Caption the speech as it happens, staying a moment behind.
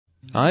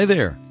Hi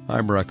there,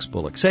 I'm Rex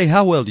Bullock. Say,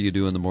 how well do you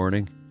do in the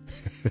morning?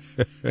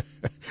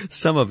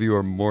 Some of you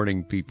are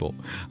morning people.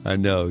 I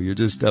know, you're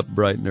just up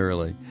bright and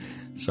early.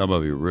 Some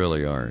of you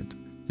really aren't.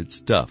 It's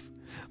tough.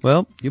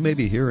 Well, you may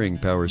be hearing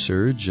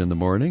PowerSurge in the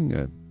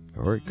morning,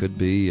 or it could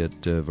be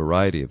at a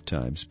variety of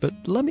times. But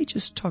let me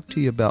just talk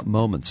to you about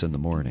moments in the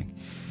morning.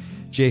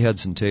 J.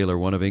 Hudson Taylor,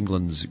 one of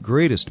England's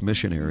greatest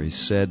missionaries,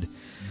 said,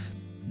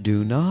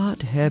 "Do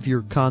not have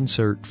your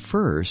concert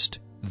first,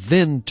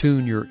 then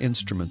tune your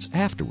instruments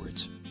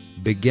afterwards.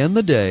 Begin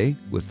the day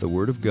with the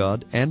Word of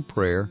God and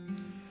prayer,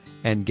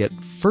 and get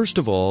first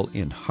of all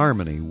in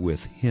harmony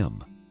with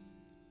Him."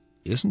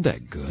 Isn't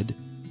that good?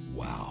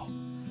 Wow.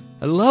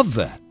 I love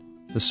that.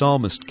 The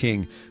psalmist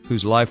king,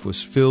 whose life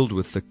was filled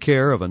with the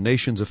care of a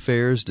nation's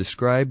affairs,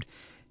 described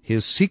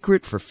his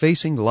secret for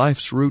facing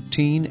life's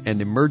routine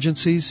and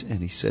emergencies, and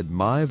he said,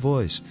 "My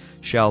voice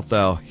shalt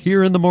thou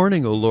hear in the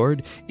morning, O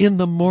Lord. In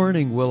the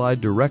morning will I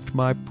direct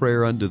my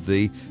prayer unto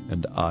thee,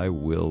 and I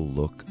will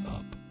look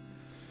up."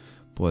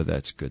 Boy,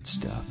 that's good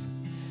stuff.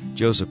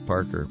 Joseph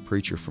Parker, a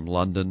preacher from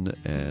London,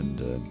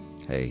 and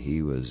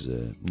he was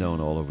known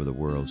all over the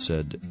world,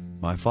 said,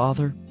 "My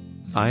Father,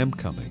 I am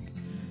coming.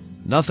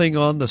 Nothing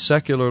on the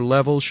secular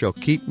level shall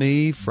keep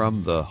me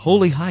from the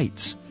holy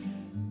heights.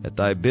 At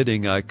thy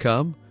bidding I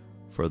come,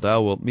 for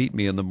thou wilt meet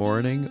me in the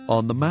morning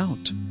on the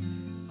mount.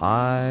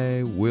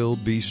 I will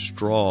be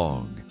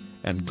strong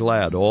and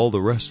glad all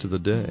the rest of the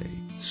day,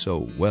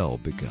 so well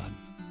begun."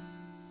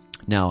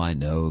 Now I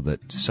know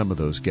that some of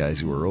those guys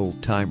who are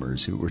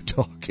old-timers who were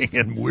talking,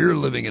 and we're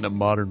living in a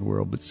modern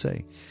world, but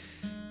say,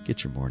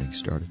 get your morning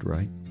started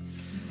right.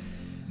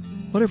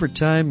 Whatever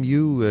time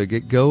you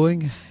get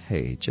going,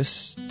 hey,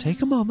 just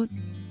take a moment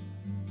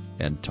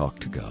and talk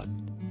to God.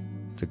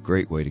 It's a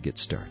great way to get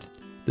started.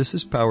 This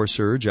is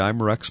PowerSurge.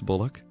 I'm Rex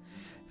Bullock.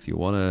 If you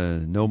want to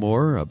know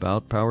more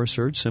about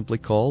PowerSurge, simply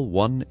call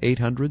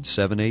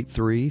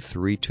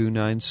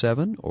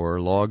 1-800-783-3297 or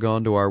log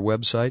on to our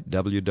website,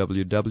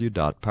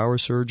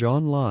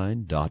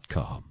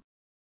 www.powersurgeonline.com.